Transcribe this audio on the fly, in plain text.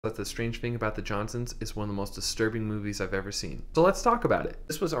But the strange thing about The Johnsons is one of the most disturbing movies I've ever seen. So let's talk about it.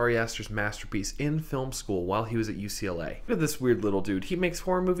 This was Ari Aster's masterpiece in film school while he was at UCLA. Look at this weird little dude. He makes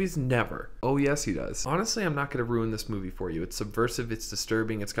horror movies? Never. Oh yes he does. Honestly, I'm not going to ruin this movie for you. It's subversive, it's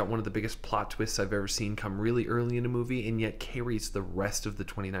disturbing, it's got one of the biggest plot twists I've ever seen come really early in a movie and yet carries the rest of the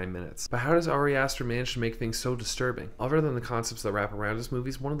 29 minutes. But how does Ari Aster manage to make things so disturbing? Other than the concepts that wrap around his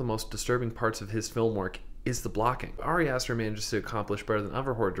movies, one of the most disturbing parts of his film work is the blocking. Ari Aster manages to accomplish better than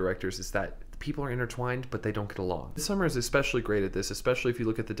other horror directors is that the people are intertwined, but they don't get along. Midsommar is especially great at this, especially if you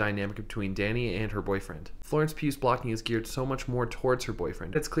look at the dynamic between Danny and her boyfriend. Florence Pugh's blocking is geared so much more towards her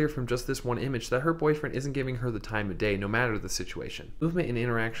boyfriend. It's clear from just this one image that her boyfriend isn't giving her the time of day, no matter the situation. Movement and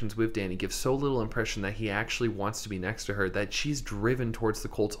interactions with Danny give so little impression that he actually wants to be next to her that she's driven towards the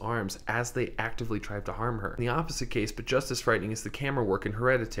Colt's arms as they actively try to harm her. In the opposite case, but just as frightening, is the camera work in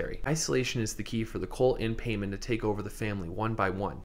Hereditary. Isolation is the key for the Colt and Payman to take over the family one by one.